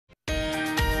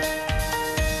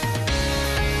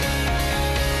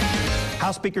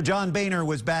House Speaker John Boehner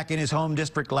was back in his home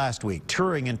district last week,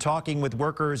 touring and talking with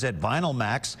workers at Vinyl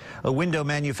Max, a window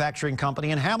manufacturing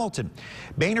company in Hamilton.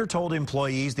 Boehner told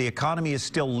employees the economy is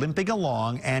still limping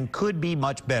along and could be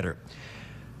much better.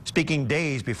 Speaking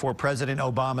days before President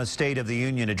Obama's State of the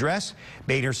Union address,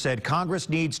 Boehner said Congress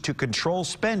needs to control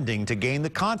spending to gain the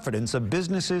confidence of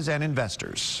businesses and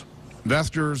investors.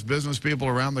 Investors, business people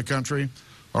around the country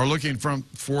are looking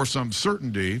for some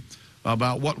certainty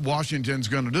about what Washington's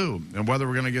going to do and whether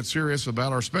we're going to get serious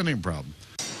about our spending problem.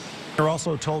 Boehner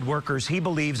also told workers he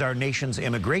believes our nation's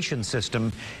immigration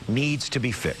system needs to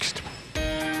be fixed.